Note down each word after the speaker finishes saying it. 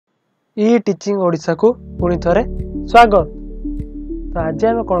ई teaching Odisha को पुणी थे स्वागत। तो आज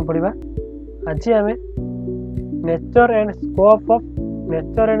आम कौन पढ़ा? आज आम nature and scope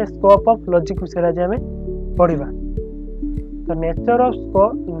of logic विषय आज आम पढ़ा। तो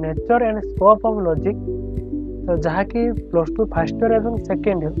nature and scope of logic तो जहाँकि +2 फर्स्ट ईयर और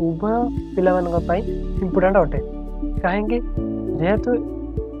सेकेंड ईयर उभय पाई इम्पोर्टाट अटे। कहीं जेहेतु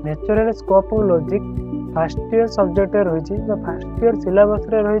nature and scope of logic first year subject रही फर्स्ट ईयर सिलेबस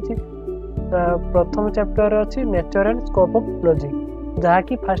रही प्रथम चैप्टर अच्छी nature and scope of logic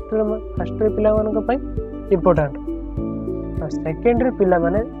जहाँकि फर्स्ट ईयर पिला इम्पोर्टाट। सेकेंड ईयर पिला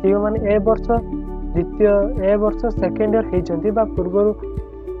माने जो मैंने ए वर्ष सेकेंड ईयर होती पूर्व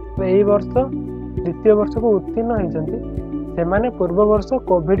ए वर्ष द्वितीय वर्ष को उत्तीर्ण होती से पूर्व वर्ष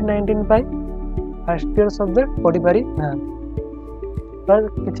कोविड-19 फर्स्ट ईयर सब्जेक्ट पढ़ी पारि ना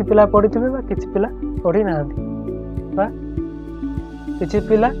किसी पिला पढ़ी किसी पिला पढ़ी ना किसी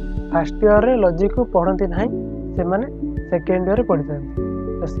पिला फर्स्ट ईयर रे लॉजिक को पढ़ती ना से सेकेंड ईयर पढ़ी था।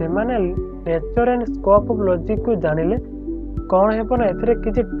 तो से nature and scope of logic को जानिले कौन है ना ए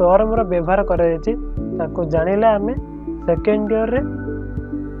किसी टर्म रो व्यवहार कर जानिले आम सेकेंड ईयर रे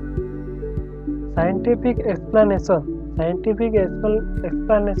साइंटिफिक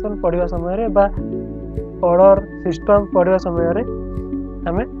एक्सप्लेनेशन पढ़ा समय बा ऑर्डर सिस्टम पढ़ा समय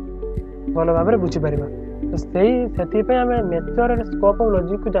आम भल भाव बुझीपर। तो से आम nature and scope of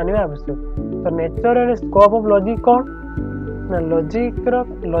logic को जानवा आवश्यक। तो nature and scope of logic कौन ना लॉजिक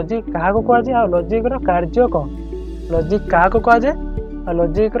क्या कहुए आ लॉजिक कार्य कौन लॉजिक क्या कहुए आ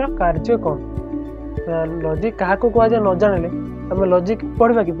लॉजिक कार्य कौन लॉजिक क्या कहुए न जाने आम लॉजिक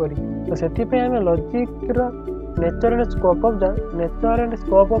पढ़ा किपर। तो से आम logic nature and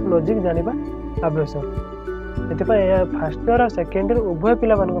scope of logic जानवा आवश्यक। से फर्स्ट ईयर और सेकेंड ईयर उभय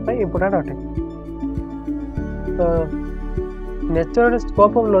पिला इम्पोर्टाट अटे। तो nature and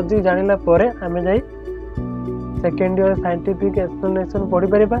scope of logic जानिला परे आमे जाई सेकेंड ईयर साइंटिफिक एक्सप्लेनेशन पढ़ी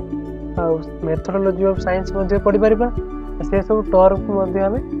Paribas uh methodology of science मध्ये पढ़ी पारिबा। से सब टर्म को मध्ये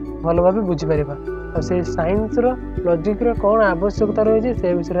आमे भल भाव बुझी पारिबा और से साइंस रो लॉजिक रो कोन आवश्यकता रही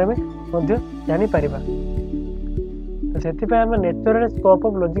से विषय में मध्ये जानि पारिबा। तो सेति पे आमे nature and scope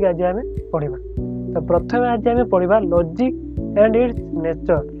of logic आज आमे पढ़िबा। तो प्रथम आज आमे पढ़िबा लॉजिक एंड इट्स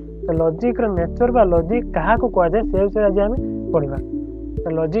नेचर। तो लॉजिक रो नेचर बा लॉजिक क्या कहुए से विषय आज आम पढ़ा। तो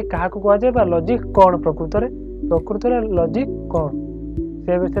लॉजिक क्या कहुए बा लॉजिक कौन प्रकृत लॉजिक कौन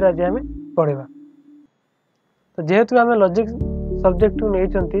से विषय आज आम पढ़ा। तो जेहेतु आम लॉजिक सब्जेक्ट नहीं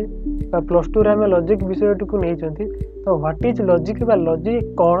 +2 आम लॉजिक विषय को नहीं तो व्हाट इज लॉजिक बा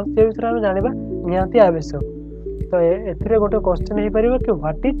लॉजिक कौन से विषय आम जाना निहांती आवश्यक। तो ए गोटे क्वेश्चन हो पार कि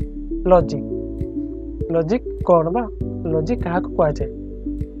व्हाट इज लॉजिक लॉजिक कौन बा लॉजिक क्या कहुए।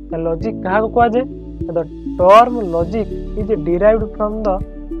 लॉजिक क्या कहुए the term logic is derived from the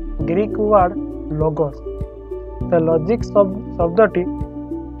Greek word logos. तो लॉजिक शब्दटी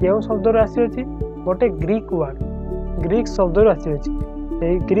क्यों शब्द आसी गोटे ग्रीक वर्ड ग्रीक शब्द आसी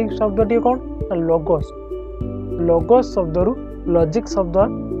ग्रीक शब्दटी कौन लोगोस लोगोस शब्द लॉजिक शब्द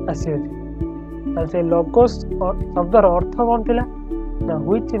आसी से लोगोस शब्दर अर्थ कौन थिला ना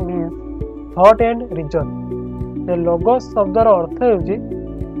which means thought and reason. Logos शब्दर अर्थ होउची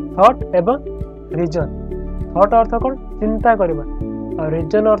थॉट एवं रीजन। थॉट अर्थ कौन चिंता करवा और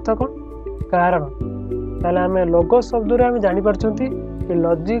रीजन अर्थ कौन कारण। ताले आम लोगोस शब्द आम जानी पारछंती कि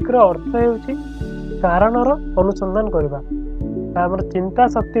लॉजिक रो अर्थ होउची कारण रो अनुसंधान करवा। हमर चिंता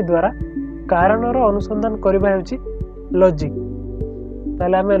शक्ति द्वारा कारण रो अनुसंधान करवा होउची लॉजिक।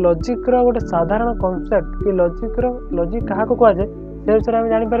 ताले आम लॉजिक रो गोटे साधारण कांसेप्ट कि लॉजिक क्या कहुए से विषय आम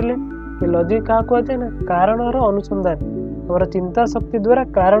जानी पारले कि लॉजिक क्या कहुए ना कारण रो अनुसंधान हमारा चिंता शक्ति द्वारा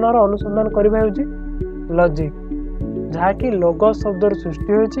कारण अनुसंधान करवा लॉजिक जहाँकि लोगोस शब्द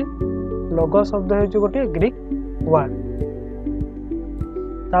सृष्टि होती। लोगोस शब्द हो गोटे ग्रीक वर्ड।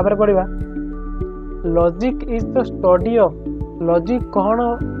 तापर पढ़ा logic is the study of logic कौन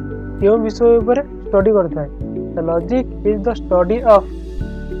क्यों विषय पर स्टडी करता है। Logic is the study of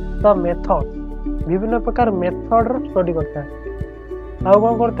the method विभिन्न प्रकार मेथड स्टडी करता है। आउ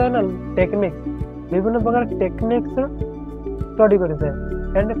कौन करता है ना टेक्निक्स विभिन्न प्रकार टेक्निक्स स्टडी करता है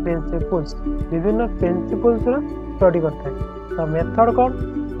एंड प्रिंसिपल्स विभिन्न प्रिंसिपल्स स्टडी करता है। तो मेथड कौन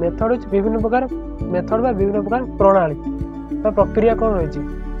मेथड विभिन्न प्रकार मेथड बा विभिन्न प्रकार प्रणाली प्रक्रिया कौन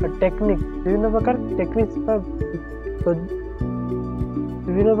रही टेक्निक विभिन्न प्रकार टेक्निक्स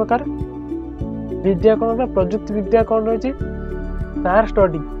विभिन्न प्रकार विद्या कौन प्रजुक्ति विद्या कौन रही तार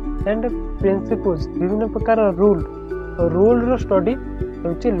स्टडी एंड प्रिंसिपल्स विभिन्न प्रकार रूल स्टडी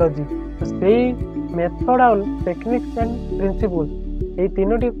होची लॉजिक। से मेथड और टेक्निक्स एंड प्रिंसिपल ये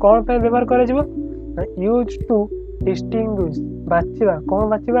तीनोटी कौन पे व्यवहार कर यूज टू डिस्टिंग्विश बाछिबा कौन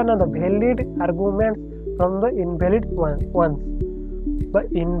बाछिबा ना the valid arguments from the invalid once बा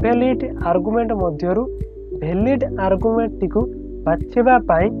इनवैलिड आर्गुमेंट मध्यरु वैलिड आर्गुमेंट टिकु बाछिबा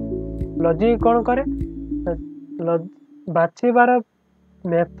पाई लॉजिक कौन करे बाछिबार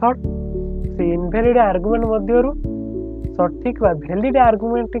मेथड से इनवैलिड आर्गुमेंट मध्यरु सठिक बा valid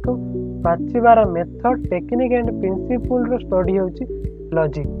argument टिकु बाछिबार method technique and principal row study होची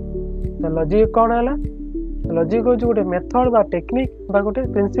लॉजिक। तो लॉजिक कौन है लॉजिक हो गोटे मेथड बा टेक्निक बा गोटे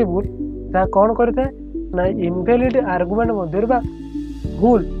प्रिंसिपल जहाँ कौन करता है ना इनवैलिड आर्गुमेंट मध्यरु बा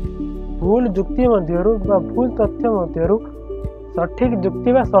भूल भूल जुक्ति मध्यरु बा भूल तथ्य मध्यरु सठिक जुक्ति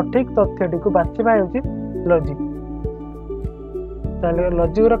बा सठिक तथ्यटी को बाछिबा होची लॉजिक। ताले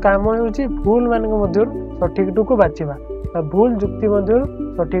लॉजिक रो काम होची भूल मानक मध्यरु सठिक को बाछिबा भूल जुक्ति मध्यरु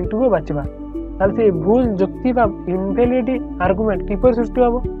सठिक को बाछिबा। ताले से भूल जुक्ति बा इनवैलिड आर्गुमेंट किपर सृष्टि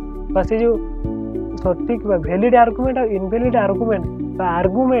हबो बा से जो सठिक बा वैलिड आर्गुमेंट और इनवैलिड आर्गुमेंट बा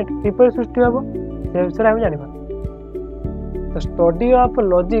आर्गुमेंट किपर सृष्टि हबो से विषय हम जानिबा। The study of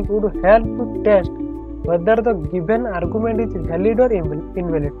logic would help to test whether the given argument is valid or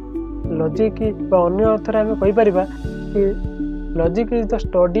invalid. Logic बा अन्य अर्थ रे हम कहि परिबा कि logic is the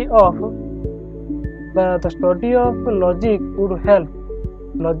study of logic would help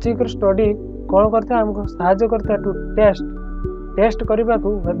logic study कौन करता है हमको सहायता करता है to टेस्ट करबा को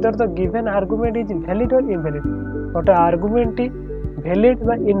whether the given argument is valid or invalid गोटे आर्गुमेंट valid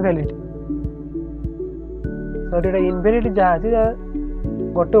बा invalid सॉरी इनवैलिड जहाँ अच्छे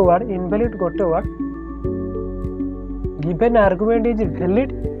गोटे वर्ड इनवैलिड गोटे word given argument is valid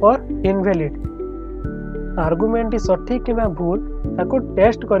और इनवैलिड आर्गुमेंट सठिक कि भूल ताको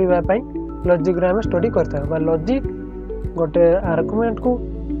टेस्ट करबा पई लॉजिक रे हम स्टडी करता है लॉजिक गोटे आर्गुमेंट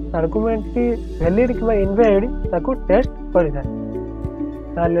की वैलिड कि इनवैलिड ताको टेस्ट करता है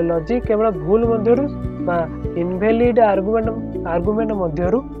ताले लॉजिक केवल भूल मध्यरु बा इनवैलिड आर्गुमेंट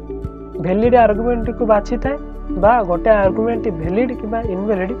मध्यरु वैलिड आर्गुमेंट को बाछि थाए बा गोटे आर्गुमेंट वैलिड कि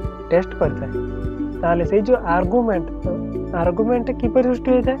इनवैलिड टेस्ट करता है ताले से जो आर्गुमेंट किपर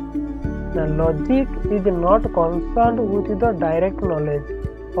सृष्टि होता है ना logic is not concerned with the direct knowledge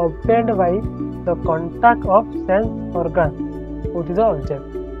obtained by the contact of sense organ with the object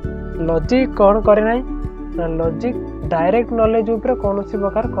logic कौन करे नहीं ना लॉजिक डायरेक्ट नॉलेज ऊपर कौन सी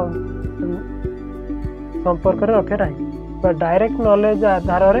प्रकार संपर्क रखे नहीं डायरेक्ट नॉलेज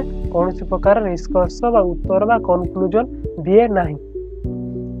आधार रे कौन सी प्रकार निष्कर्ष बा उत्तर बा कंक्लूजन दिए नहीं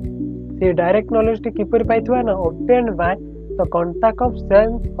से डायरेक्ट नॉलेज टी किपर पाइथवा ना obtained by the contact of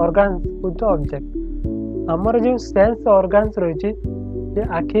sense organs with the object हमर जो सेंस ऑर्गन्स रहिछि जे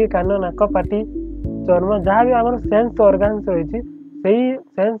आखि कान नाक पाटी चर्म जहाँ भी हमर सेंस ऑर्गन्स रहिछि सेही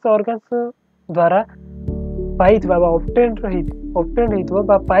सेंस ऑर्गन्स द्वारा पाइथवा बा ऑब्टेन्ड हेतवा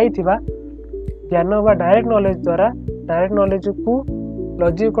बा पाइथवा ज्ञान बा डायरेक्ट नॉलेज द्वारा डायरेक्ट नॉलेज को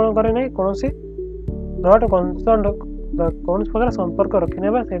लॉजिक कौन करे नहीं कौन सी नॉट कंसर्न कौन प्रकार संपर्क रखने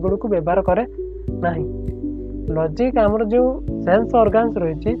बा से गुड़ को व्यवहार करे नहीं लॉजिक हमर जो सेंस ऑर्गन्स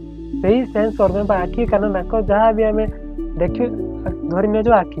रही सही सेंस ऑर्गन बा आखि कान नाक जहाँ भी आम देखी धरी न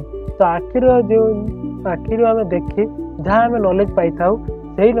जो आखि तो आखिर जो आखिर आम देखी जहाँ आम नॉलेज पाई था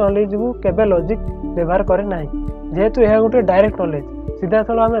से नॉलेज को केबे लॉजिक व्यवहार करे नहीं जेहेतु यह गोटे डायरेक्ट नॉलेज सीधा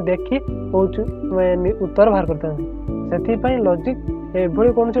साल आम देखी उत्तर बाहर करते से लॉजिक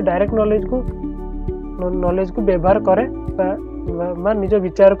एभली कौन से डायरेक्ट नॉलेज को व्यवहार करे निज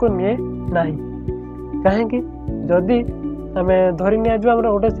विचार को निए नहीं कहीं जदि आम धरी नि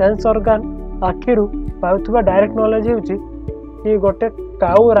गोटे सेंस ऑर्गन आखिरू पाउथुबा डायरेक्ट नॉलेज होची कि गोटे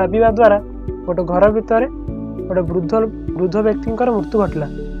काऊ राबिबा द्वारा गोटे घर भितर गोटे वृद्ध व्यक्ति मृत्यु घटला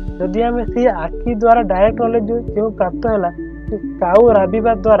जदि आम से आखि द्वारा डायरेक्ट नॉलेज जो प्राप्त है काऊ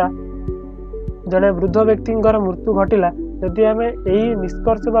राबिबा द्वारा जड़े वृद्ध व्यक्ति मृत्यु घटला जदि आम यही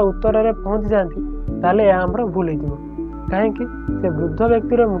निष्कर्ष बा उत्तर में पहुँची जाती ताले यह आमर भूल हो कहीं से वृद्ध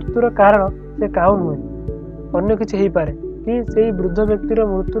व्यक्तिर मृत्युर कारण से काऊ नुहे अन्य किसी हो पारे कि से वृद्ध व्यक्तिर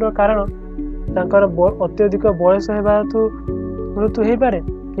मृत्युर कारण तांकर अत्यधिक बयस हेतु मृत्यु हो पारे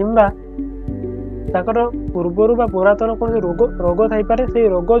किंबा तांकर पूर्वर बा पुरातन कौन रोग थी पारे से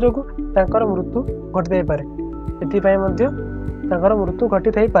रोग जो मृत्यु घटी पारे एपाई मृत्यु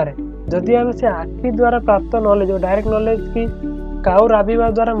घटी थी पारे जदि आम से आखि द्वारा प्राप्त नॉलेज डायरेक्ट नॉलेज की काऊ राबिबा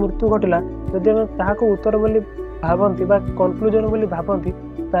द्वारा मृत्यु घटला जदि आम ताहाको उत्तर बोली भावती कनक्लूजन बोली भावती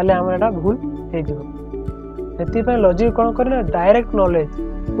ताले आम एटा भूल हो लॉजिक कौन करे डायरेक्ट नॉलेज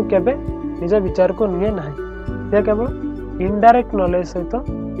को केबे निज विचार को निए ना से केवल इनडायरेक्ट नॉलेज सहित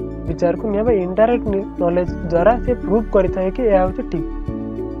विचार को निए इनडायरेक्ट नॉलेज द्वारा से प्रूव करें कि यह हूँ ठीक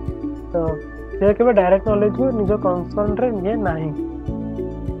तो से केवल डायरेक्ट नॉलेज को निज कंसर्न रे निए ना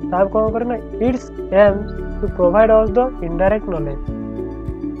कौन करे it's aims to provide us the indirect knowledge.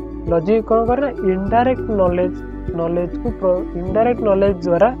 Logic कौन करे ना इनडायरेक्ट नॉलेज को इनडायरेक्ट नॉलेज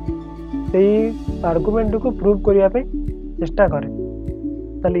द्वारा से आर्गुमेंट को प्रूव करने चेष्टा करे।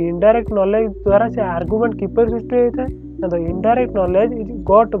 ताले इनडायरेक्ट नॉलेज द्वारा से आर्गुमेंट किपर सृष्टि होता है तो indirect knowledge is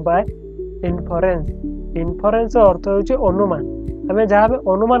got bye inference. Inference अर्थ होची अनुमान। हमें जहाँ भी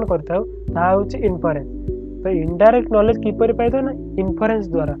अनुमान करता हूँ इनफरेंस। तो इनडायरेक्ट नॉलेज किपर पाई ना इनफरेंस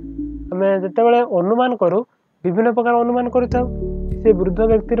द्वारा हमें जिते अनुमान करूँ विभिन्न प्रकार अनुमान करता से वृद्ध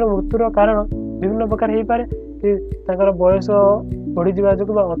व्यक्तिर मृत्युर कारण विभिन्न प्रकार हो पारे कि बयस बढ़ी जा जो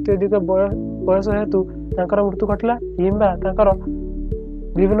अत्यधिक बयस हेतु मृत्यु घटला कि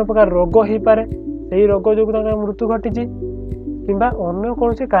विभिन्न प्रकार रोग हो पारे से रोग जो मृत्यु घटी कि अन्य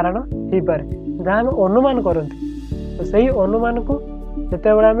कौन से कारण हो पारे जहाँ आम अनुमान करती। तो सही अनुमान को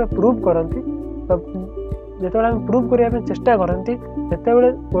जिते बड़े प्रूव करती जो प्रूव करने चेष्टा करती से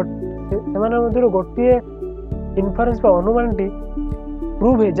गोटे इनफरेंस अनुमान टी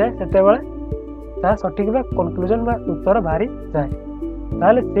प्रूव हो जाए से सठिक कनक्लूजन उत्तर बाहरी जाए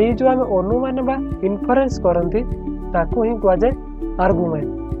ताले से जो आम अनुमान बा इनफरेंस करती ही कहुए आर्गुमेंट।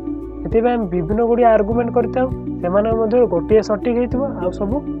 से विभिन्न गुड़ी आर्गुमेंट कर गोटे सठिक हो सब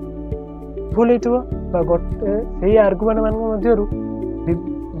भूल होते आर्गुमेंट मान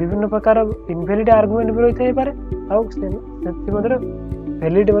विभिन्न प्रकार इनभैलिड आर्गुमेंट भी रही पारे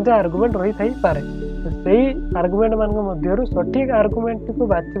वैलिड आर्गुमेंट रही पारे। से आर्गुमेंट मान सठिक आर्गुमेंट को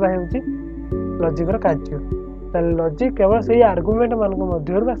बाछा लॉजिकर कार्य। लॉजिक केवल से आर्गुमेंट मान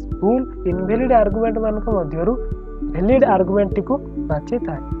भूल इनभैलिड आर्गुमेंट मान वैलिड आर्गुमेंट को बाछी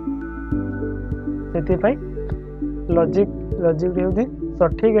थाए। लॉजिक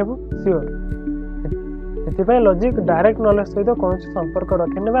सठिक एवं सियोर। लॉजिक डायरेक्ट नॉलेज सहित कौन संपर्क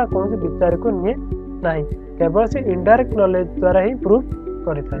रखे कौन विचार को निए ना केवल से इनडायरेक्ट नॉलेज द्वारा ही प्रूव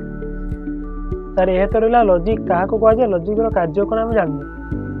करें। तार यह तो रहा लॉजिक क्या कहुए लॉजिकर कार्य कौन आम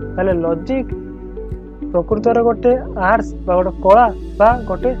जानते लॉजिक प्रकृत गोटे आर्ट्स गोटे कला बा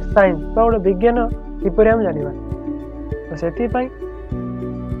गोटे साइंस बा गोटे विज्ञान किपर आम जाना। तो से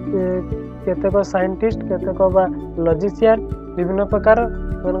केतेक साइंटिस्ट केतेक बा लॉजिशियन विभिन्न प्रकार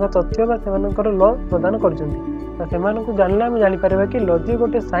तथ्य से लॉ प्रदान कर जानले आम जापर कि लॉजिक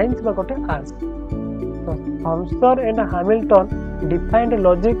गोटे साइंस बा गोटे आर्ट्स। तो Thomson and Hamilton defined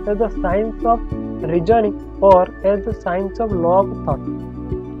logic as the science of reasoning और as the science of law of thought.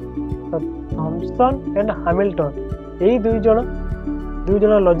 तो थॉमसन एंड हैमिल्टन यही दुई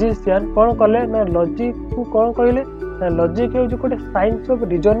जन लॉजिशियन कौन कले ना लॉजिक को कौन कहले ना लॉजिक है गोटे साइंस ऑफ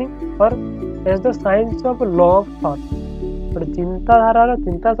रीजनिंग और as the science of law of thought. गोटे चिंताधारा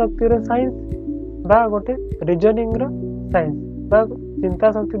चिंता शक्तिर साइंस बा गोटे रीजनिंग साइंस बा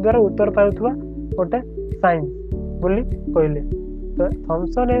चिंता शक्ति द्वारा उत्तर पाउथुवा गोटे साइंस बोली कहले। तो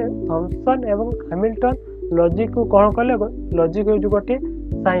थॉमसन एवं हैमिल्टन लॉजिक को कौन कले लॉजिक है गोटे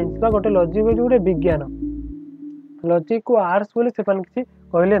साइंस बा गोटे लॉजिक है गोटे विज्ञान। लॉजिक को आर्ट्स बोली से किसी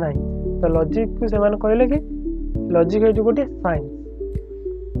कहले ना। तो लॉजिक को से कहले कि लॉजिक है गोटे साइंस।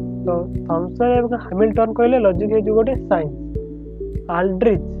 तो थॉमसन एवं हैमिल्टन कहले लॉजिक है गोटे साइंस।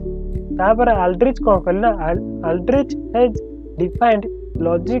 आल्ड्रिच कौन कहले ना आल्ड्रिच has defined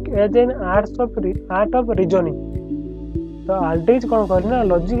logic as an art of reasoning. तो आल्ड्रिच कौन कहले ना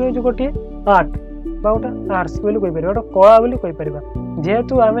लॉजिक है गोटे आर्ट बा गोटे आर्ट्स बोली कहीपर गोटे कला बोली कहीपर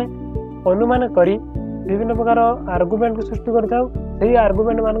जेहेतु आम अनुमान करी विभिन्न प्रकार आर्गुमेंट को सृष्टि कर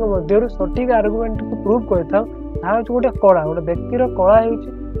आर्गुमेंट मान सठिक आर्गुमेंट को प्रूव कर गोटे कला गोटे व्यक्तिर कला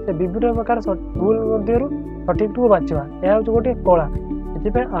से विभिन्न प्रकार भूल सठिक को बाछवा यह गोटे कला। से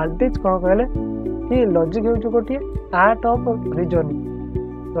आल्ड्रिच कौन कहले कि लॉजिक है गोटे आर्ट ऑफ रीजनिंग।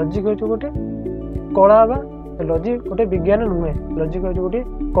 लॉजिक है गोटे कला बा लॉजिक गोटे विज्ञान नुहे लॉजिक है गोटे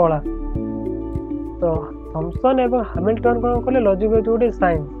कला। तो थॉमसन एवं हैमिल्टन कौन कहले लॉजिक है गोटे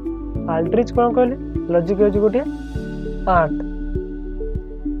साइंस। आल्ड्रिच कौन कहले लॉजिक है गोटे आर्ट।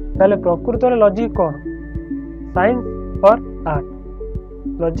 ताले प्रकृत लॉजिक कौन साइंस और आर्ट।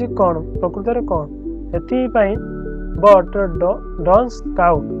 लॉजिक कौन प्रकृत कौन से बट डॉन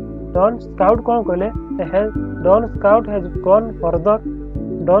स्काउट कौन कहले don scout has gone further.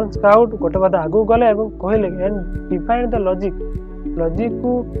 Don scout गोटे बात आगू गले कहले एंड डिफाइंड द लॉजिक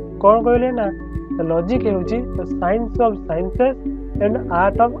को कौन कहले ना लॉजिक है science of sciences and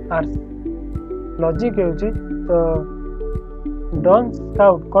art of arts. Logic है तो डॉन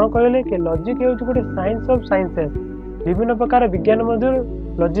स्काउट कौन कहले कि लॉजिक है गोटे साइंस ऑफ साइंसेस विभिन्न प्रकार विज्ञान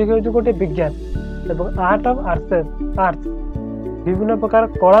लॉजिक है गोटे विज्ञान एवं आर्ट ऑफ आर्ट्स विभिन्न प्रकार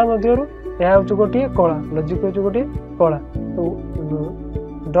कला यह गोटे कला लॉजिक है गोटे कला। तो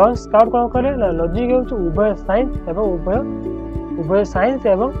डॉन स्काउट कौन कहले ना लॉजिक है उभय साइंस एवं उभय साइंस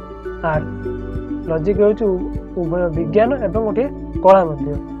एवं आर्ट। लॉजिक होउछु उभय विज्ञान एवं गोटे कला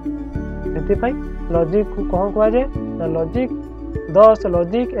मध्य सेति लॉजिक को कौन कहा जाए logic Thus,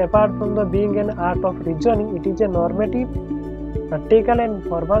 logic, apart from the being an art of reasoning, it is a normative, practical and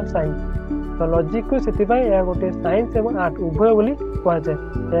formal science. तो लॉजिक को सेतिपाई या गोटे साइंस एवं आर्ट उभय बोली कहा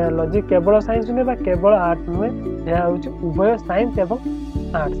जाए लॉजिक केवल साइंस नुहे बा केवल आर्ट नुहे यह होउछि उभय साइंस एवं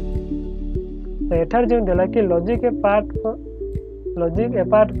आर्ट तो एठार जो देला कि logic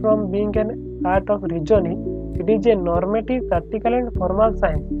apart from being an art of reasoning, it is a normative, practical and formal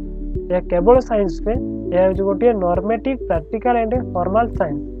science. यह केवल साइंस पे यह जो गोटे normative practical and formal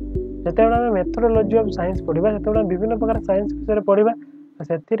science जेतेबेला आम मेथोडोलॉजी ऑफ साइंस पढ़ा सेतेबेला विभिन्न प्रकार साइंस विषय पढ़ा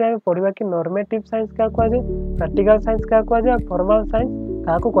से पढ़ा कि नॉर्मेटिव साइंस क्या कहुए प्रैक्टिकल साइंस क्या कहुए फॉर्मल साइंस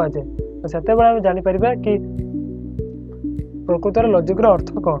क्या कहुए तो सेतेबेला आम जानीपर कि प्रकृतर लॉजिक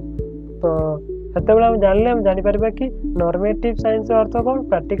अर्थ कौन तो सेतेबेला आम जानले आम जानीपर कि नॉर्मेटिव साइंस अर्थ कौन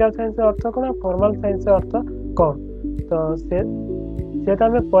प्रैक्टिकल साइंस अर्थ कौन फॉर्मल साइंस अर्थ कौन तो से तो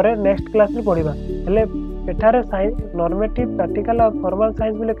आम पर नेक्स्ट क्लास में पढ़ा हेले एठारे साइंस नॉर्मेटिव प्रैक्टिकल और फॉर्मल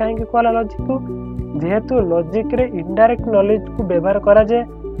साइंस बोले कहीं कहला लॉजिक को जेहेतु लॉजिक रे इनडायरेक्ट नॉलेज को व्यवहार करा जाए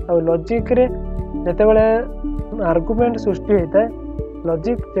और लॉजिक रे जेतेबेले आर्गुमेंट सृष्टि होता है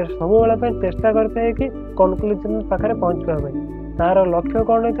लॉजिक सब बेले चेष्टा करता है कि कनक्लूजन पाखे पहुँचवा तार लक्ष्य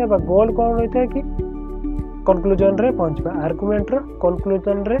कौन होता है गोल कौन होता है कि कनक्लूजन रे पहुँचवा आर्गुमेंट रो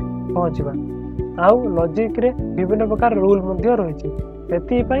कनक्लूजन रे पहुँचवा आउ लॉजिक रे विभिन्न प्रकार रूल मध्य रही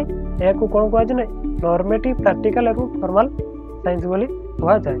है कौन कहुए नॉर्मेटिव प्रैक्टिकल और फॉर्मल साइंस बोली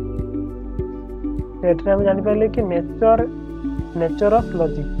कहुए आम जापर कि नेचर ऑफ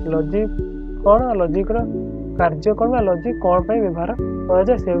लॉजिक लॉजिक कौन लॉजिक रो कार्य कौन लॉजिक कौन पर व्यवहार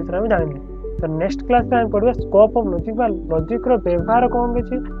कराए से विषय में जान तो नेक्स्ट क्लास में पढ़ा स्कोप ऑफ लॉजिक लॉजिक रो व्यवहार कौन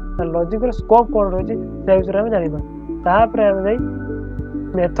रही लॉजिक रो स्कोप कौन रही से विषय में जाना तापर आम जाई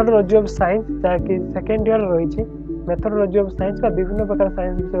मेथोडोलॉजी ऑफ साइंस जहाँकि सेकेंड ईयर रही मेथोडोलॉजी ऑफ साइंस का विभिन्न प्रकार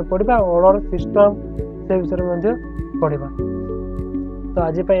साइंस विषय पढ़ा ऑर्डर सिस्टम से विषय पढ़ा तो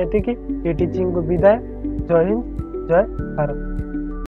आज ये टीचिंग को विदाय जय हिंद जय भारत।